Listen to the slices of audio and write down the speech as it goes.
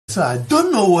So I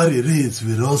don't know what it is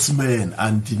with us men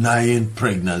and denying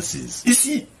pregnancies. You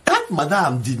see, that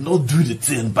madam did not do the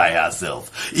thing by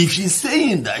herself. If she's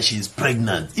saying that she's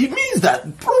pregnant, it means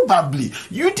that probably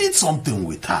you did something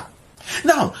with her.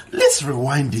 Now, let's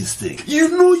rewind this thing.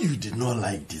 You know you did not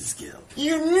like this girl.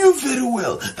 You knew very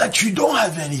well that you don't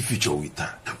have any future with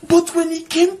her. But when it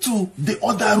came to the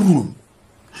other room,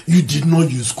 you did not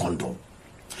use condom.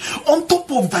 On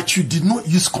top of that, you did not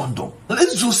use condom.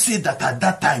 Let's just say that at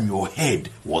that time your head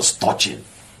was touching.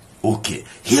 Okay,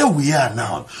 here we are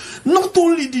now. Not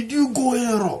only did you go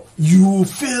error, you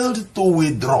failed to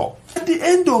withdraw. At the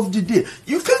end of the day,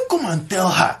 you can't come and tell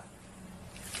her,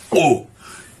 oh,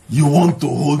 you want to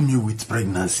hold me with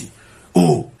pregnancy.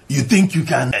 Oh, you think you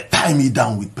can tie me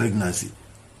down with pregnancy.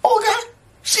 Okay,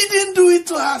 she didn't do it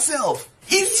to herself.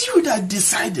 It's you that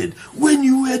decided when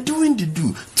you were doing the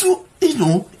do to,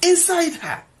 inside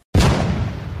her.